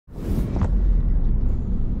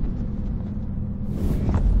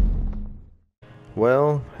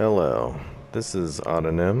Well, hello. This is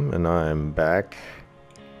Autonym, and I'm back,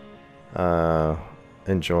 uh,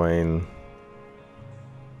 enjoying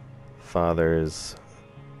Father's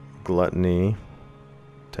gluttony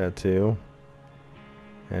tattoo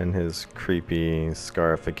and his creepy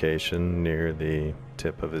scarification near the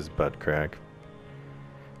tip of his butt crack.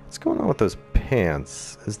 What's going on with those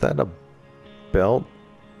pants? Is that a belt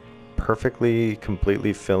perfectly,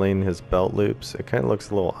 completely filling his belt loops? It kind of looks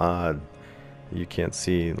a little odd. You can't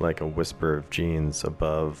see like a whisper of jeans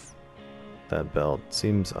above that belt.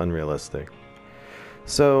 Seems unrealistic.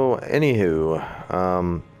 So,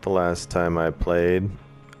 anywho, the last time I played,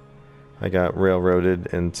 I got railroaded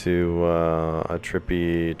into a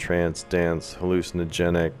trippy trance dance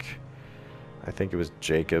hallucinogenic. I think it was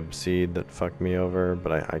Jacob seed that fucked me over,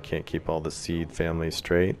 but I can't keep all the seed family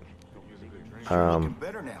straight. You're looking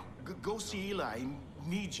better now. Go see Eli. He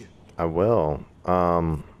needs you. I will.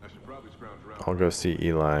 I'll go see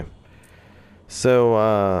Eli. So,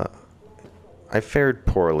 I fared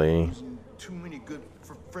poorly. Too many good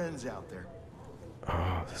friends out there.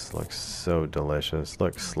 Oh, this looks so delicious.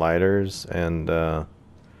 Look, sliders and,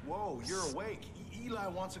 Whoa, you're awake. Eli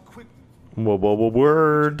wants a quick...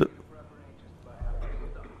 word.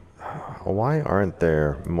 Why aren't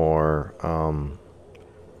there more,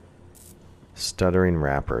 stuttering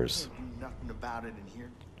rappers? Nothing about it in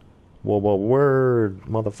here. Word,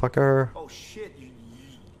 motherfucker. Oh, shit.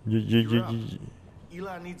 You're up.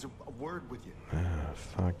 Eli needs a word with you.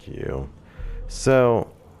 Fuck you.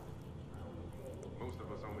 So,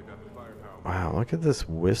 wow, look at this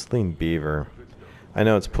whistling beaver. I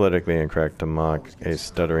know it's politically incorrect to mock a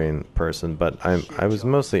stuttering person, but I was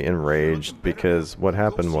mostly enraged because what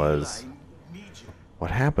happened was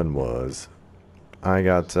I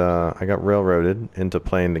got railroaded into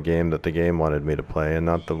playing the game that the game wanted me to play and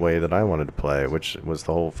not the way that I wanted to play, which was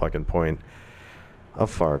the whole fucking point of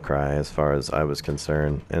Far Cry as far as I was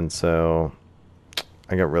concerned. And so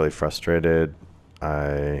I got really frustrated.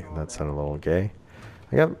 That sounded a little gay.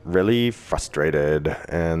 I got really frustrated,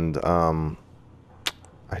 and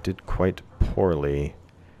I did quite poorly,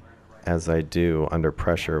 as I do under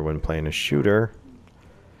pressure when playing a shooter.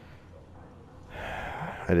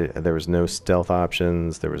 There was no stealth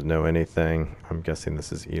options. There was no anything. I'm guessing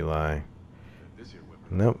this is Eli.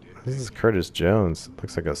 Nope, this is Curtis Jones.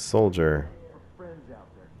 Looks like a soldier.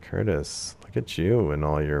 Curtis, look at you and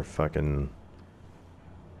all your fucking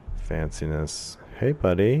fanciness. Hey,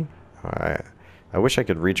 buddy. I wish I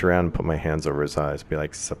could reach around and put my hands over his eyes, be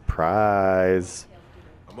like, surprise.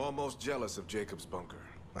 I'm almost jealous of Jacob's bunker.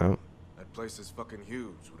 Oh. That place is fucking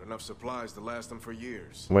huge, with enough supplies to last them for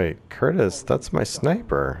years. Wait, Curtis, that's my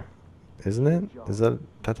sniper, isn't it?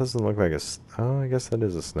 That doesn't look like oh, I guess that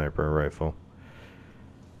is a sniper rifle.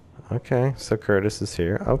 Okay, so Curtis is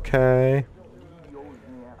here. Okay.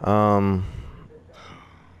 I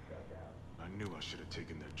knew I should have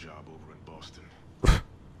taken that job over in Boston.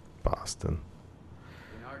 Boston.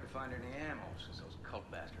 Been hard to find any ammo since those cult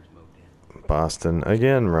bastards moved in. Boston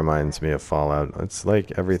again reminds me of Fallout. It's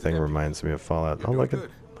like everything reminds me of Fallout. Oh, look at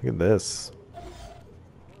this.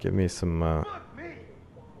 Give me some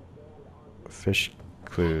fish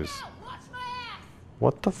clues.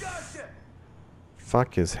 What the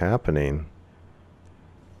fuck is happening?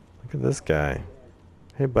 Look at this guy.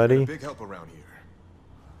 Hey, buddy. Big help around here.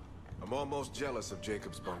 I'm almost jealous of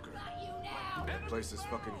Jacob's bunker. That place is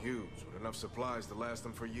fucking huge, with enough supplies to last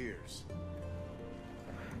them for years.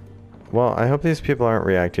 Well, I hope these people aren't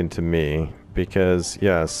reacting to me, because,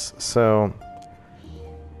 yes, so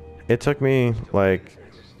it took me like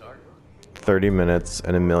 30 minutes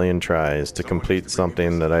and a million tries to complete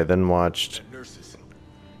something that I then watched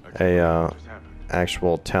a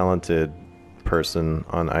actual talented person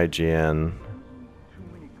on IGN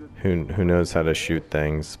who knows how to shoot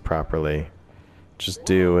things properly just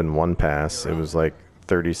do in one pass. It was like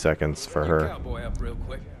 30 seconds for her.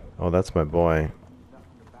 Oh, that's my boy.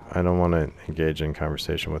 I don't want to engage in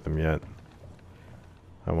conversation with him yet.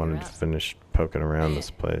 I wanted to finish poking around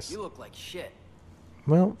this place. You look like shit.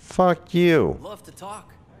 Well, fuck you. Love to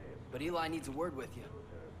talk, but Eli needs a word with you.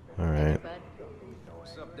 Alright.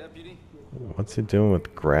 What's up, deputy? What's he doing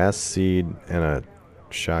with grass seed and a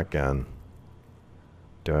shotgun?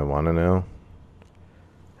 Do I want to know?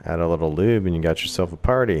 Add a little lube and you got yourself a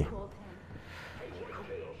party.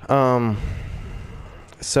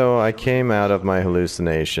 So I came out of my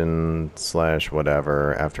hallucination /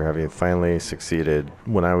 whatever after having finally succeeded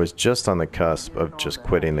when I was just on the cusp of just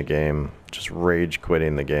quitting the game, just rage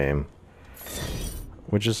quitting the game,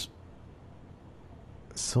 which is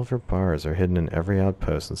silver bars are hidden in every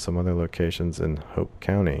outpost and some other locations in Hope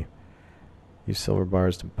County. Use silver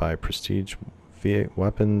bars to buy prestige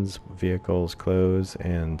weapons, vehicles, clothes,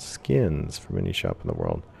 and skins from any shop in the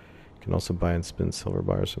world. You can also buy and spend silver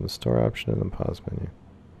bars from the store option in the pause menu.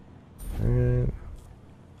 Alright.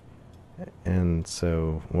 And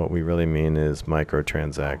so what we really mean is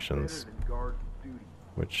microtransactions,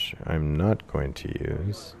 which I'm not going to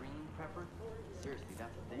use.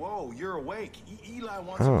 Whoa, you're awake. Eli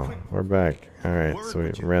wants Oh, we're back. Alright, so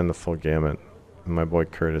we ran the full gamut. My boy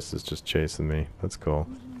Curtis is just chasing me. That's cool.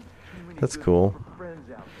 That's cool.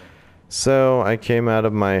 So I came out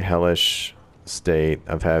of my hellish state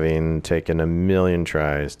of having taken a million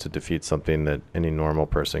tries to defeat something that any normal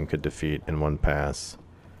person could defeat in one pass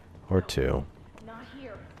or two.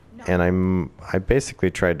 And I basically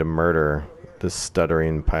tried to murder this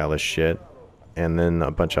stuttering pile of shit, and then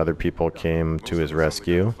a bunch of other people came to his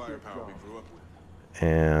rescue,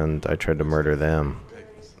 and I tried to murder them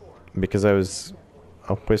because I was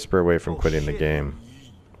a whisper away from quitting the game.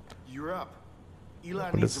 You're up.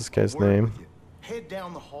 Eli What is this guy's name? Head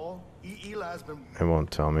down the hall. Eli's been It won't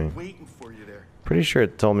tell me. waiting for you there. Pretty sure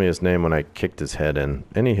it told me his name when I kicked his head in.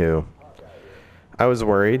 Anywho, I was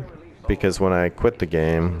worried because when I quit the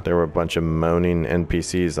game, there were a bunch of moaning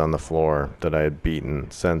NPCs on the floor that I had beaten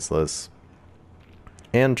senseless,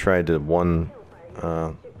 and tried to one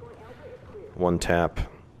tap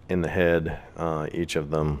in the head each of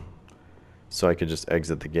them, so I could just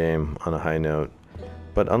exit the game on a high note.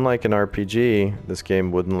 But unlike an RPG, this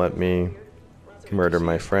game wouldn't let me murder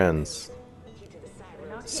my friends.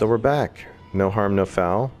 So we're back. No harm, no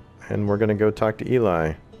foul. And we're gonna go talk to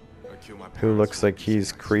Eli, who looks like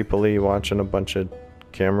he's creepily watching a bunch of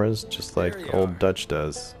cameras, just like old Dutch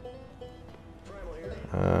does.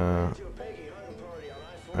 I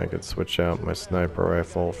could switch out my sniper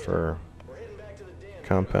rifle for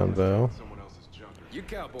compound bow. You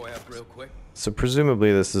cowboy up real quick. So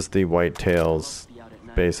presumably this is the Whitetails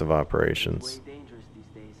base of operations.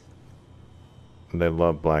 They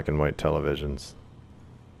love black and white televisions.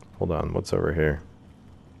 Hold on, what's over here?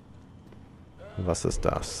 Was ist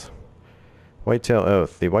das? Whitetail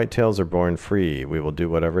Oath. The Whitetails are born free. We will do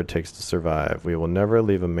whatever it takes to survive. We will never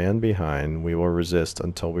leave a man behind. We will resist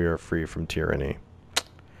until we are free from tyranny.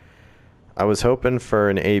 I was hoping for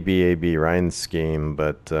an ABAB rhyme scheme,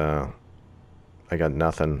 but I got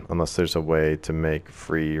nothing, unless there's a way to make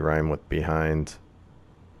free rhyme with behind.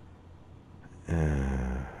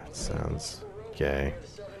 It sounds gay.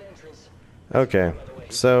 Okay,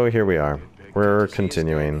 so here we are. We're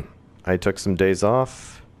continuing. I took some days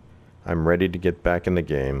off. I'm ready to get back in the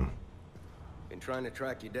game. Been trying to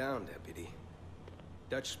track you down, Deputy.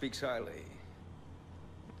 Dutch speaks highly.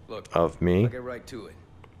 Look, Of me? I'll get right to it.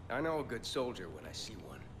 I know a good soldier when I see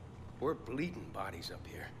one. We're bleeding bodies up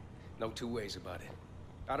here. No two ways about it.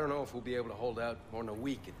 I don't know if we'll be able to hold out more than a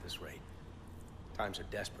week at this rate. Times are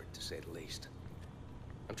desperate, to say the least.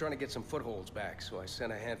 I'm trying to get some footholds back, so I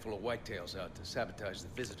sent a handful of Whitetails out to sabotage the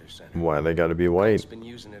visitor center. Why they gotta be I've white? been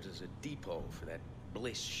using it as a depot for that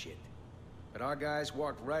bliss shit. But our guys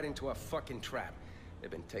walked right into a fucking trap.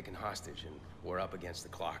 They've been taken hostage, and we're up against the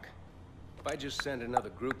clock. If I just send another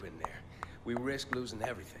group in there, we risk losing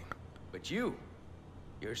everything. But you're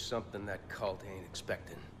something that cult ain't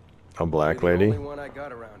expecting. A black You're the lady? only one I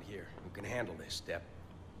got around here who can handle this, Step.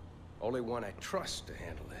 Only one I trust to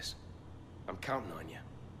handle this. I'm counting on you.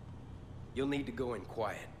 You'll need to go in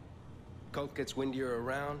quiet. Cult gets wind you're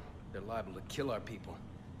around, they're liable to kill our people.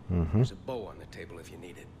 There's a bow on the table if you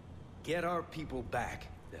need it. Get our people back,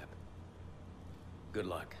 Deb. Good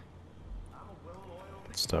luck.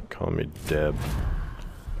 Stop calling me Deb.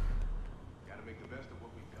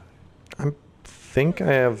 I think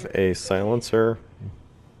I have a silencer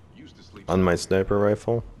on my sniper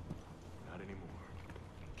rifle,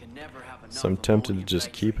 so I'm tempted to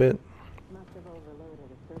just keep it.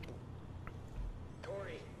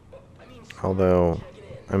 Although,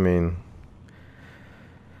 I mean,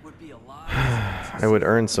 I would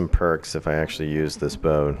earn some perks if I actually used this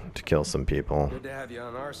bow to kill some people. Good to have you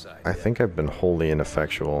on our side. I think I've been wholly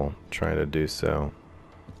ineffectual trying to do so.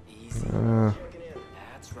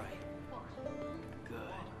 That's right.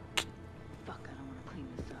 Good. Fuck, I don't want to clean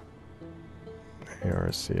this up.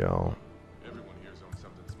 ARCL.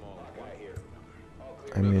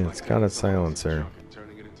 I mean, it's got a silencer.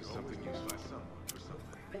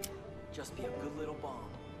 Just be a good little bomb.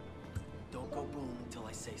 Don't go boom until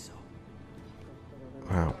I say so.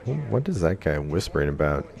 Wow, what is that guy whispering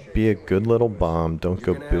about? Be a good little bomb, don't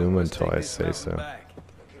go boom until I say so.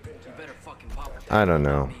 I don't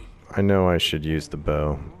know. I know I should use the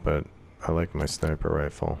bow, but I like my sniper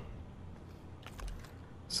rifle.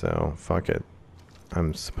 So, fuck it.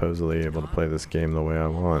 I'm supposedly able to play this game the way I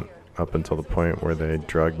want. up until the point where they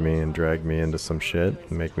drug me and drag me into some shit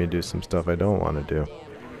and make me do some stuff I don't want to do.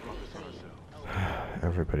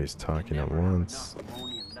 Everybody's talking at once.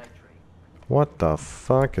 What the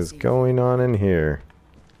fuck is going on in here?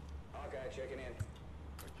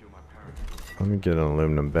 Let me get an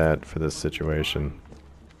aluminum bat for this situation.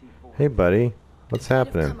 Hey buddy, what's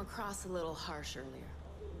happening? I've come across a little harsh earlier.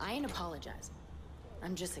 I ain't apologizing.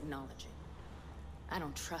 I'm just acknowledging. I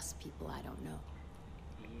don't trust people I don't know.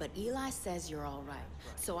 But Eli says you're all right,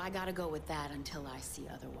 so I gotta go with that until I see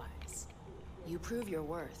otherwise. You prove your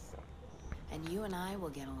worth, and you and I will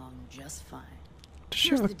get along just fine.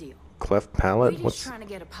 Here's the deal. Cleft palate? Brady's What's trying to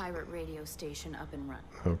get a pirate radio station up and running.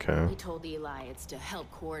 okay? He told Eli it's to help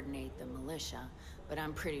coordinate the militia, but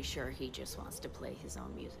I'm pretty sure he just wants to play his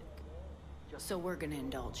own music. So we're gonna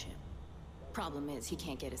indulge him. Problem is, he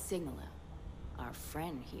can't get a signal out. Our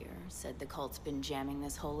friend here said the cult's been jamming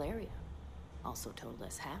this whole area. Also told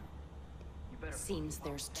us how. Seems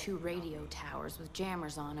there's 2 radio towers with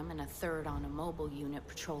jammers on them and a 3rd on a mobile unit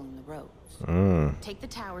patrolling the roads. Take the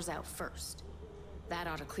towers out first. That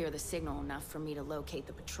ought to clear the signal enough for me to locate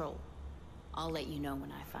the patrol. I'll let you know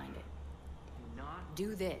when I find it.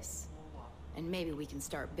 Do this, and maybe we can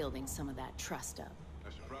start building some of that trust up.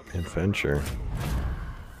 Adventure.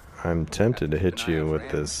 I'm tempted to hit you with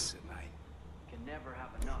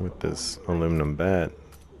this aluminum bat,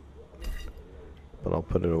 but I'll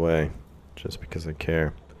put it away just because I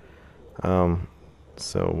care.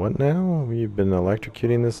 So what now? You've been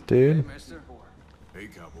electrocuting this dude? Hey,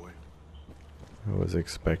 cowboy. I was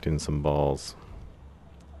expecting some balls.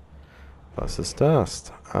 Bus is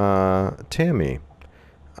dust. Tammy,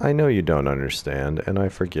 I know you don't understand, and I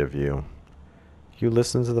forgive you. You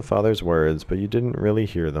listened to the Father's words, but you didn't really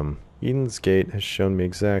hear them. Eden's Gate has shown me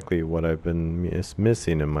exactly what I've been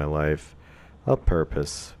missing in my life. A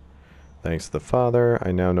purpose. Thanks to the Father,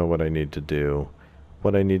 I now know what I need to do,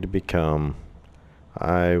 what I need to become.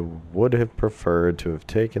 I would have preferred to have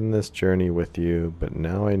taken this journey with you, but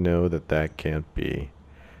now I know that that can't be.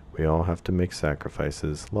 We all have to make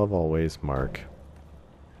sacrifices. Love always, Mark.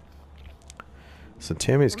 So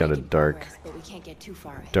Tammy's got a dark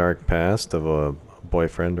past of a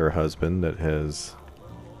boyfriend or husband that has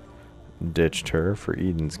ditched her for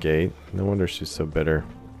Eden's Gate. No wonder she's so bitter.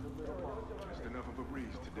 Just enough of a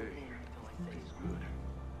breeze today. Feels good.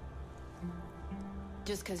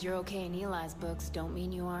 Just because you're okay in Eli's books don't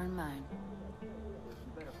mean you are in mine.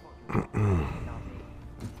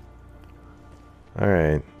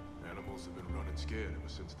 Alright. Animals have been running scared ever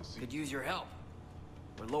since the sea. Could use your help.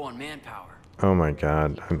 We're low on manpower. Oh my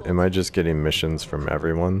god. Am I just getting missions from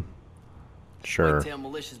everyone? Sure. Whitetail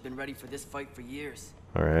militia's been ready for this fight for years.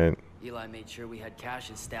 Alright. Eli made sure we had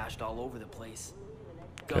caches stashed all over the place.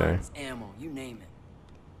 Okay. Guns, ammo, you name it.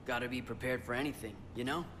 Gotta be prepared for anything, you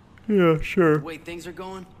know? Yeah, sure. The way things are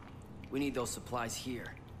going, we need those supplies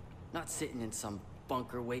here. Not sitting in some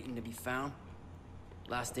bunker waiting to be found.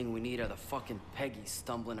 Last thing we need are the fucking Peggies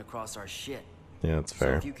stumbling across our shit. Yeah, that's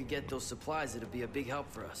fair. So if you could get those supplies, it'd be a big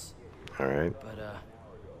help for us. Alright. But,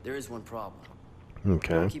 there is one problem.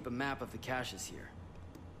 Okay. Don't keep a map of the caches here.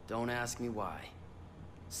 Don't ask me why.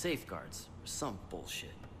 Safeguards, or some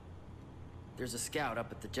bullshit. There's a scout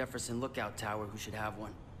up at the Jefferson Lookout Tower who should have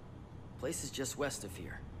one. Place is just west of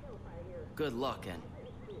here. Good luck, and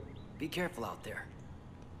be careful out there.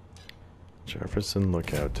 Jefferson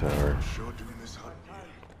Lookout Tower. Sure doing this hunt.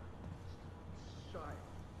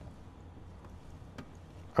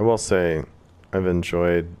 I will say, I've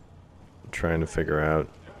enjoyed trying to figure out.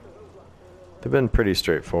 They've been pretty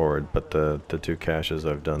straightforward, but the 2 caches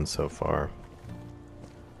I've done so far.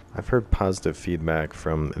 I've heard positive feedback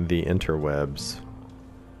from the interwebs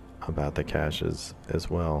about the caches as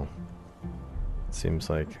well. It seems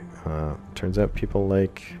like, turns out people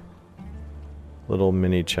like little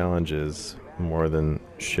mini challenges more than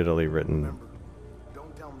shittily written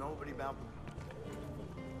Don't tell nobody about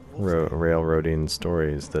railroading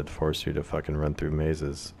stories that force you to fucking run through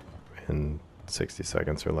mazes in 60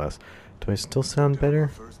 seconds or less. Do I still sound better?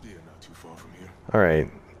 First deer not too far from here.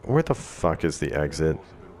 Alright, where the fuck is the exit?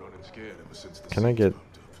 Can I get...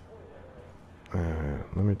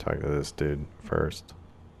 let me talk to this dude first.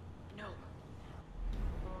 No.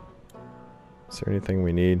 Is there anything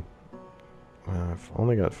we need? I've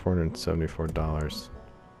only got $474.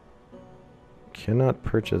 Cannot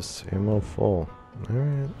purchase ammo full.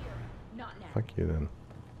 Alright. Fuck you then.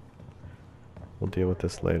 We'll deal with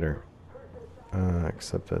this later.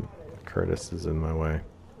 Except that Curtis is in my way.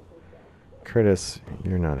 Curtis,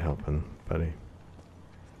 you're not helping, buddy.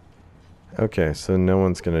 Okay, so no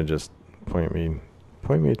one's gonna just point me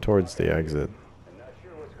towards the exit.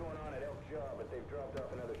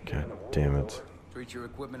 God damn it. Treat your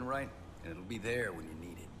equipment right, and it'll be there when you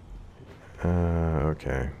need it.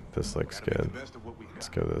 Okay. This looks good. Let's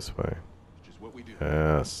go this way.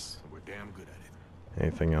 Yes. We're damn good at it.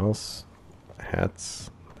 Anything else?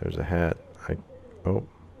 Hats. There's a hat. Oh.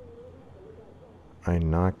 I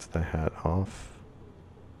knocked the hat off.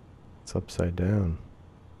 It's upside down.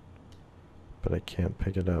 But I can't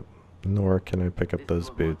pick it up. Nor can I pick up those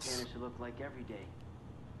boots.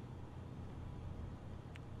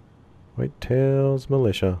 Whitetails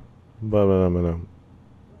militia. Ba-ba-da-ba-da.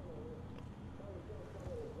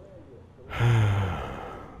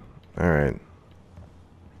 Alright.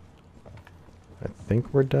 I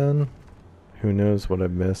think we're done. Who knows what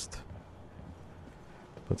I've missed.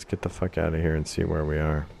 Let's get the fuck out of here and see where we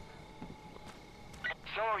are.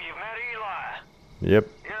 So, you've met Eli. Yep.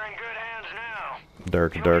 You're in good hands now.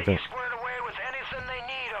 Dark. He'll get you squared away with anything they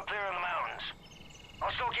need up there in the mountains.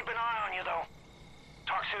 I'll still keep an eye on you, though.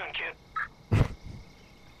 Talk soon, kid.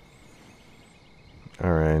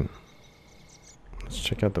 Alright. Let's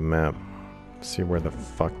check out the map. See where the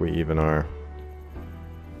fuck we even are.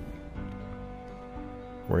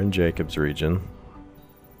 We're in Jacob's region.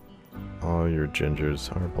 All your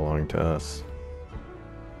gingers are belong to us.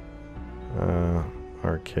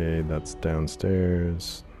 Arcade, that's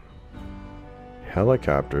downstairs.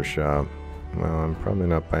 Helicopter shop. Well, I'm probably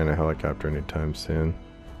not buying a helicopter anytime soon.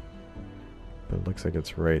 But it looks like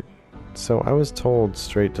it's right. So I was told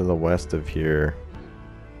straight to the west of here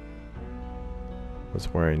was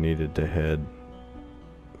where I needed to head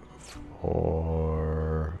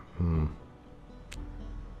for...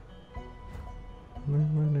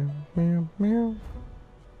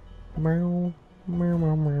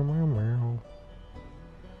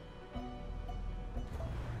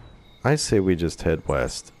 I say we just head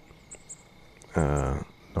west.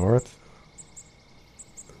 North,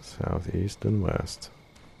 southeast, and west.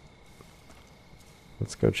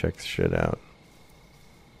 Let's go check the shit out.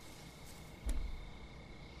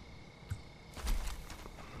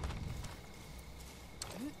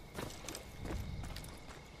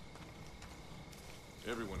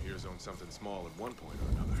 Everyone here's owned something small at one point or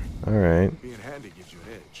another. Alright. Being handy gives you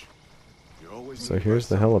an edge. You're always So here's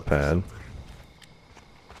the helipad.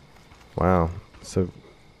 Wow. So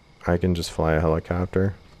I can just fly a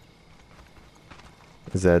helicopter?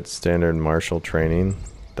 Is that standard martial training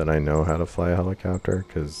that I know how to fly a helicopter?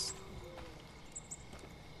 Because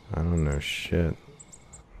I don't know shit.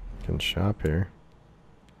 I can shop here.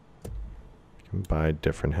 I can buy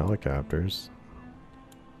different helicopters.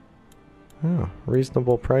 Oh,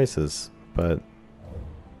 reasonable prices, but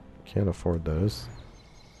can't afford those.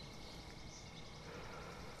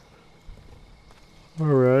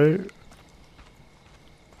 Alright.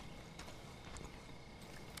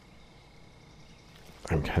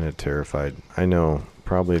 I'm kind of terrified. I know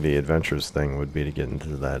probably the adventurous thing would be to get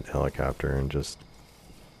into that helicopter and just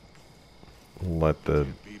let the...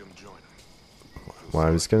 Well, I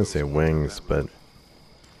was going to say wings, but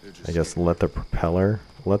I guess let the propeller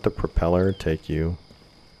take you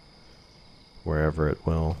wherever it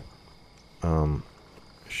will.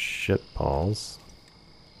 Shit balls.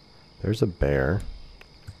 There's a bear.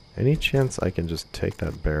 Any chance I can just take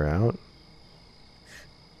that bear out?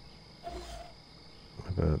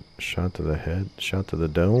 With a shot to the head, shot to the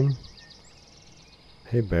dome?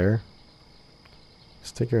 Hey bear.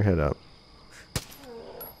 Stick your head up.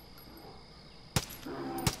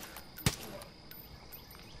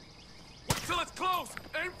 Till it's close!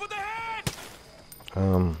 Aim for the head!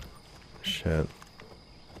 Shit.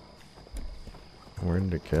 Where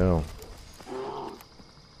did it go?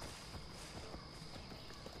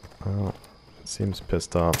 Oh, it seems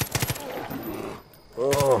pissed off.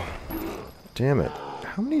 Oh, damn it.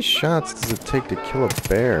 How many shots does it take to kill a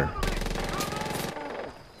bear?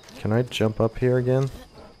 Can I jump up here again?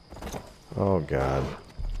 Oh, God.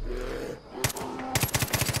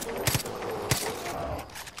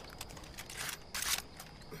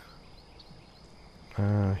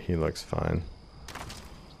 He looks fine.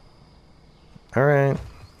 Alright.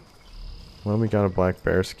 Well, we got a black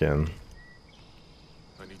bear skin.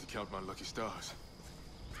 I need to count my lucky stars.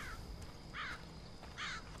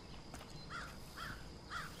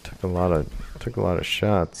 Took a lot of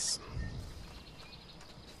shots.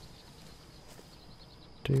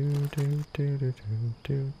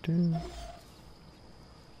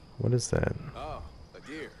 What is that? Oh, a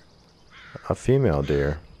deer. A female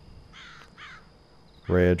deer.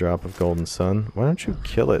 Ray, a drop of golden sun. Why don't you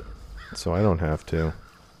kill it so I don't have to?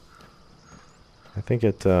 I think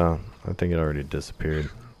it already disappeared.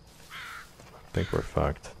 I think we're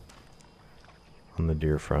fucked on the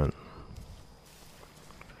deer front.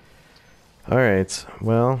 Alright,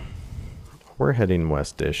 well, we're heading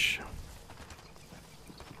westish.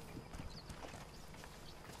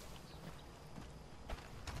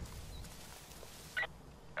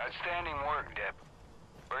 Outstanding work, Deb.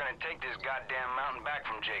 We're gonna take this goddamn mountain back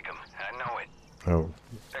from Jacob. I know it. Oh,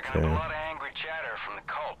 Picking up a okay. lot of angry chatter from the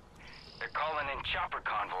cult. They're calling in chopper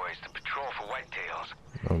convoys to patrol for Whitetails.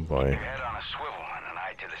 Oh boy. Your head on a swivel and an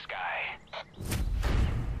eye to the sky.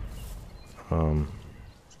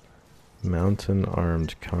 Mountain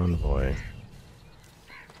armed convoy.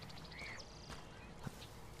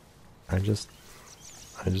 I just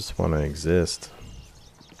want to exist.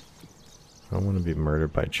 I don't want to be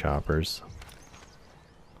murdered by choppers.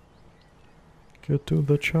 Get to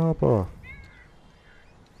the chopper.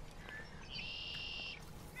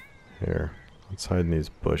 Here, let's hide in these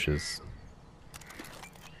bushes.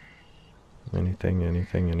 Anything,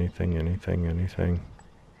 anything, anything, anything, anything.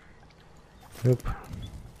 Nope.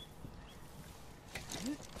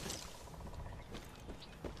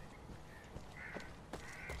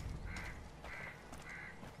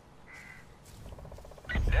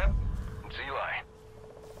 Deb, it's Eli.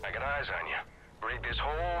 I got eyes on you. Rigged this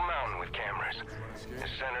whole mountain with cameras. The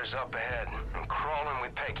center's up ahead. I'm crawling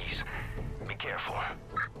with Peggy's. Be careful.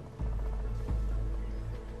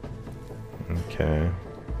 Okay.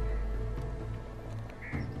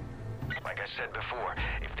 Like I said before,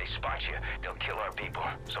 if they spot you, they'll kill our people.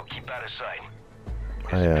 So keep out of sight.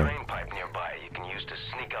 I There's a drain pipe nearby you can use to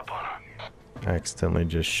sneak up on them. accidentally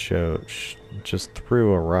just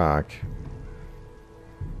threw a rock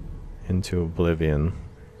into oblivion.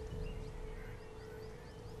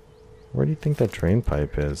 Where do you think that drain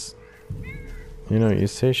pipe is? You know, you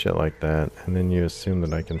say shit like that, and then you assume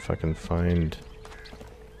that I can fucking find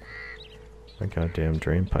a goddamn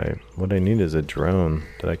drain pipe. What I need is a drone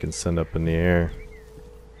that I can send up in the air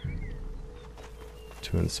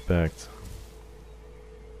to inspect.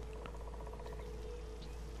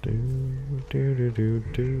 Do do do do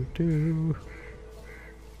do do.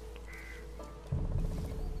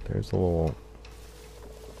 There's a little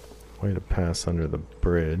way to pass under the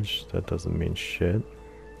bridge. That doesn't mean shit.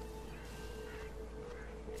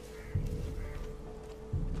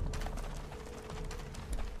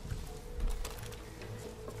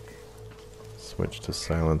 Switch to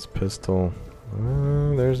silence pistol.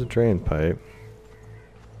 There's a drain pipe.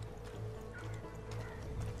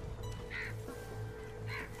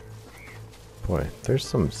 Boy, there's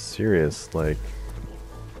some serious, like,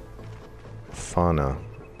 fauna.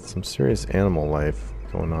 Some serious animal life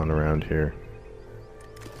going on around here.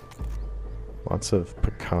 Lots of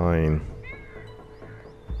pecan.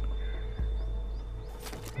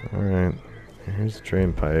 Alright, here's a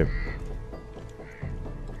drain pipe.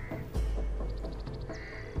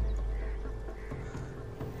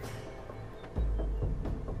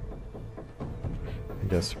 I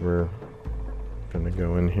guess we're gonna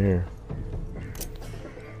go in here.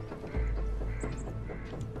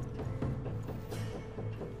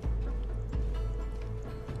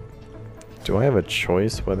 Do I have a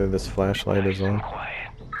choice whether this flashlight is on?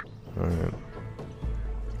 Alright.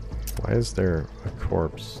 Why is there a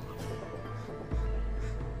corpse?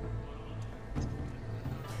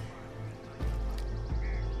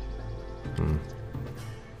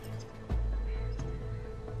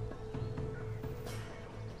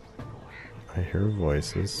 I hear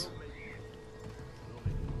voices.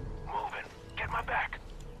 Moving. Get my back.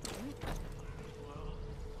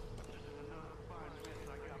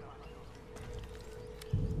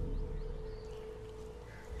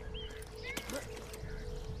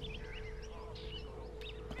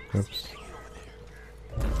 Oops.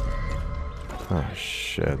 Oh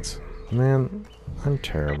shit. Man, I'm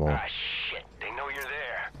terrible. Ah, shit. They know you're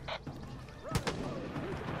there.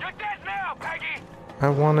 You're dead now, Peggy! I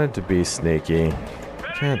wanted to be sneaky.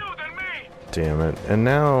 Better Can't. you than me! Damn it. And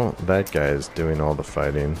now that guy's doing all the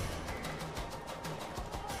fighting.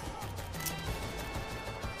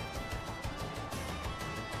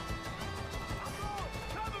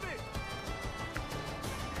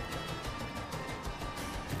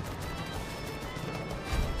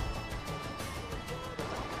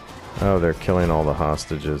 Oh, they're killing all the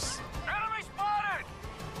hostages. Enemy spotted!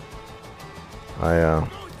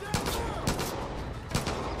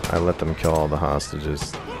 I let them kill all the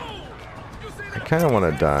hostages. I kind of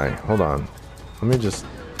want to die. Hold on. Let me just...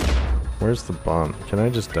 Where's the bomb? Can I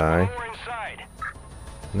just die? We're inside.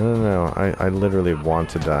 No. I literally want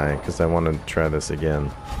to die because I want to try this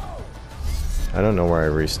again. I don't know where I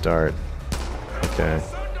restart. Okay.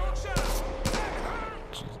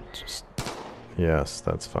 Just... Yes,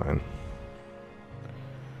 that's fine.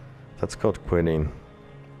 That's called quitting.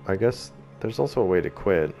 I guess There's also a way to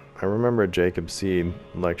quit. I remember Jacob C.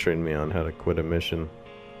 lecturing me on how to quit a mission.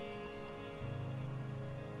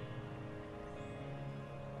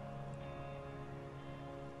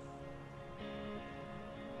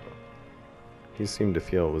 He seemed to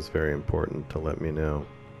feel it was very important to let me know.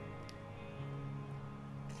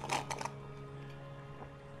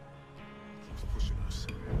 Keeps pushing us.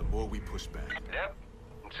 The more we push back. Yep,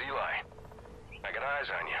 it's Eli. I got eyes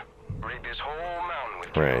on you. Raid this whole mountain with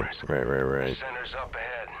Right, cameras. right. Center's up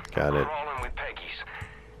ahead. Got it. Crawling with Peggy's.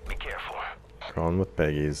 Be careful. Crawling with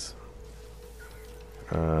Peggy's.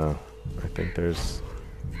 I think there's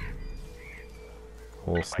a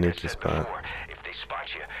whole Like I sneaky said spot. before, if they spot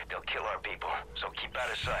you, they'll kill our people. So keep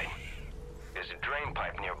out of sight. There's a drain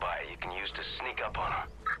pipe nearby you can use to sneak up on them.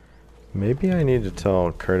 Maybe I need to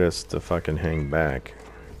tell Curtis to fucking hang back.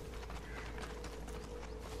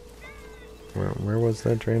 Where was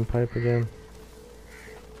that drain pipe again?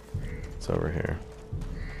 It's over here.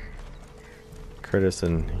 Curtis,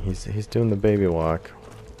 and he's doing the baby walk.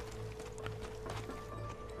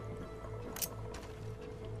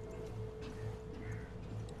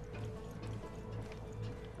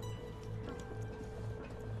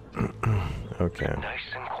 Okay. Nice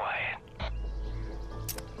and quiet.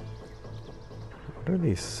 What are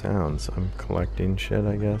these sounds? I'm collecting shit,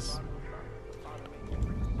 I guess.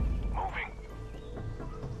 Moving.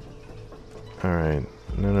 Alright.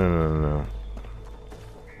 No.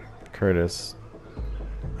 Curtis,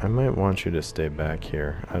 I might want you to stay back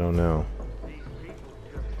here. I don't know.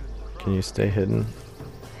 Can you stay hidden?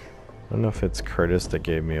 I don't know if it's Curtis that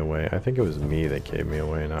gave me away. I think it was me that gave me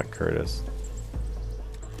away, not Curtis.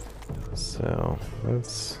 So,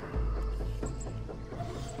 let's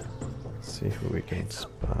see who we can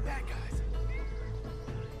spot.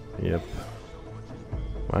 Yep.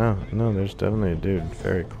 Wow, no, there's definitely a dude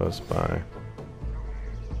very close by.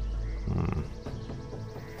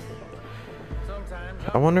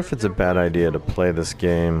 I wonder if it's a bad idea to play this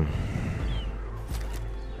game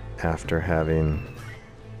after having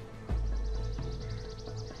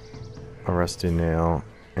a rusty nail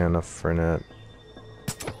and a fernet.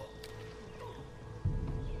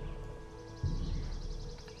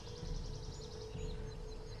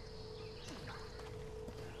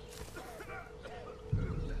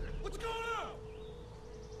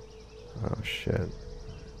 Oh shit.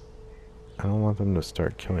 I don't want them to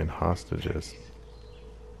start killing hostages.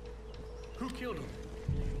 Who killed him?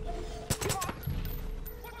 Well,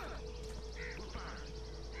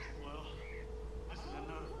 this is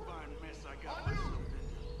another fine mess I got myself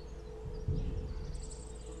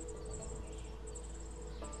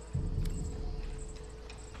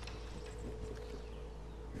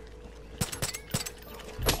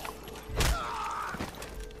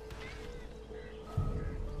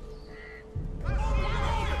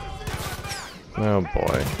Oh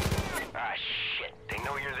boy. Ah, shit. They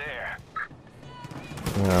know you're there.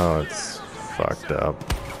 Oh, it's fucked up.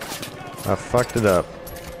 I fucked it up.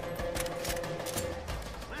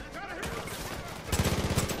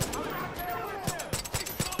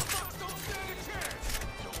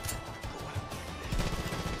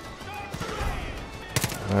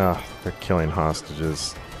 Ah, they're killing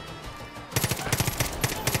hostages.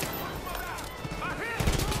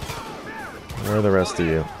 Where are the rest of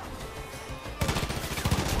you?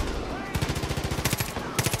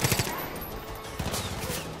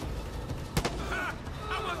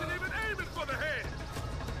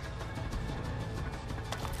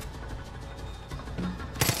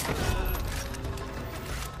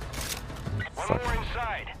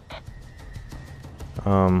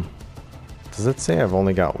 Does it say I've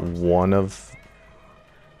only got one of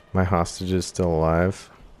my hostages still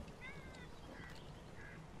alive?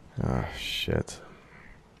 Ah, shit.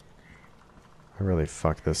 I really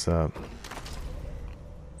fucked this up.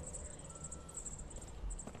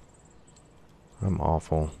 I'm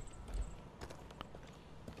awful.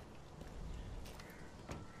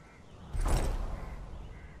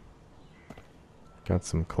 Got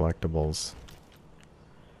some collectibles.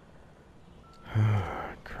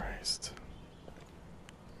 Christ.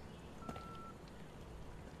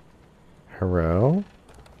 Hello?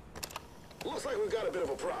 Looks like we've got a bit of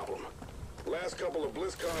a problem. Last couple of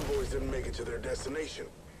Bliss convoys didn't make it to their destination.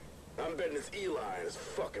 I'm betting it's Eli and his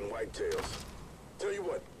fucking Whitetails. Tell you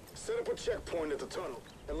what, set up a checkpoint at the tunnel,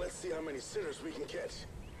 and let's see how many sinners we can catch.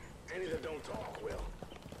 Any that don't talk, well,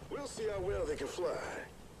 we'll see how well they can fly.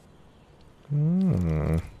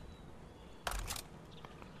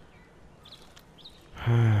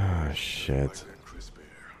 Ah, shit.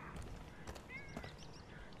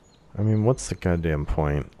 I mean, what's the goddamn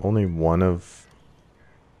point? Only one of...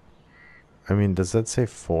 I mean, does that say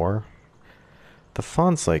 4? The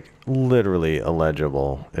font's like literally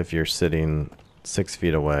illegible if you're sitting 6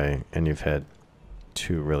 feet away and you've had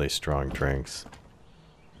 2 really strong drinks.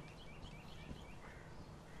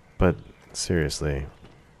 But seriously,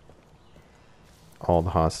 all the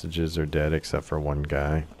hostages are dead except for one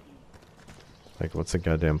guy. Like, what's the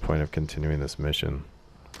goddamn point of continuing this mission?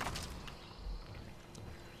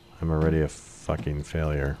 I'm already a fucking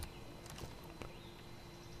failure.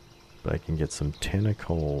 But I can get some tin of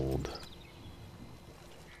cold.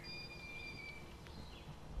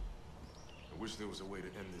 I wish there was a way to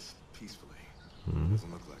end this peacefully.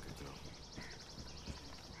 Doesn't look like it, though.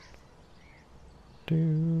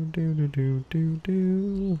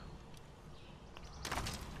 Do.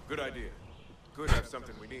 Good idea. Could have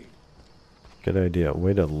something we need. Good idea.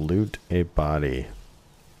 Way to loot a body.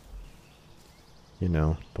 You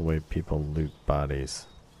know, the way people loot bodies.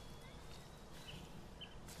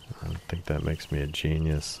 I don't think that makes me a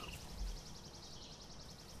genius.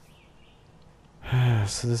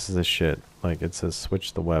 So this is the shit. Like, it says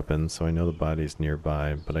switch the weapon, so I know the body's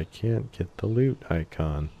nearby, but I can't get the loot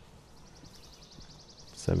icon.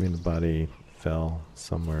 Does that mean the body fell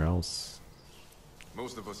somewhere else?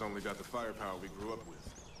 Most of us only got the firepower we grew up with.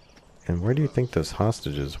 And where do you think those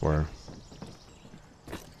hostages were?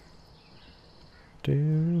 Sure,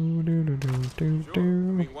 I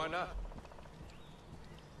mean, why not?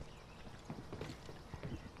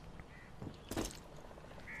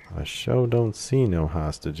 I sure don't see no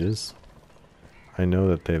hostages. I know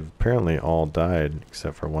that they've apparently all died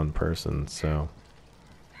except for one person, so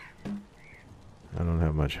I don't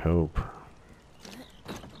have much hope.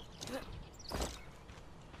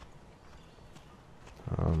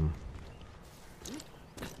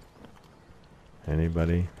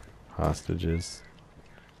 Anybody? Hostages?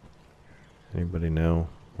 Anybody know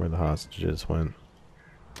where the hostages went?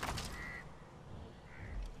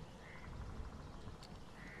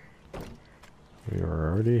 We were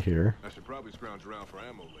already here. I should probably scrounge around for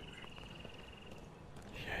ammo later.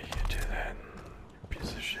 Yeah, you do that. You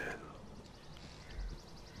piece of shit.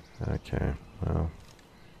 Okay, well.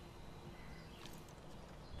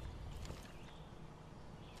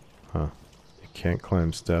 Huh. You can't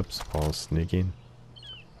climb steps while sneaking?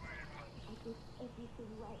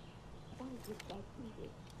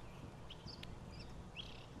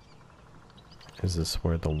 Is this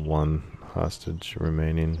where the one hostage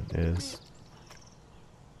remaining is?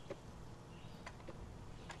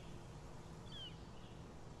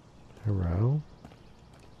 Hello?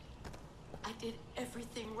 I did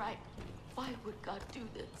everything right. Why would God do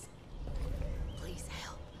this? Please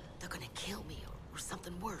help. They're gonna kill me or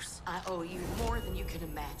something worse. I owe you more than you can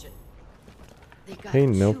imagine. They got Hey,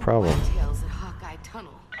 no 2 problem. Whitetails at Hawkeye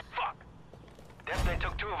Tunnel. Fuck. Definitely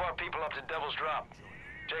took 2 of our people up to Devil's Drop.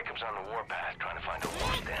 Jacob's on the warpath trying to find a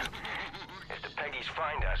horse den. If the Peggies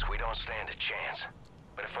find us, we don't stand a chance.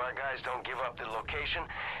 But if our guys don't give up the location,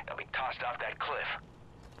 they'll be tossed off that cliff.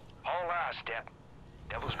 All eyes, Step.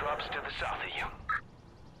 Devil's Drop's to the south of you.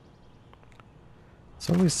 There's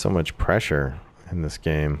always so much pressure in this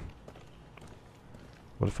game.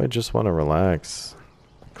 What if I just want to relax?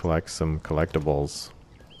 Collect some collectibles.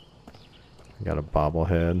 I got a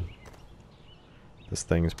bobblehead. This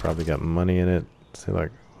thing's probably got money in it. See,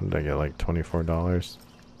 like, what did I get, like $24?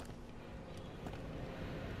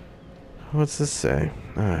 What's this say?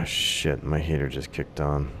 Ah, shit, my heater just kicked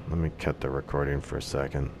on. Let me cut the recording for a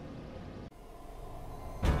second.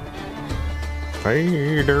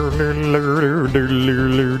 Hey,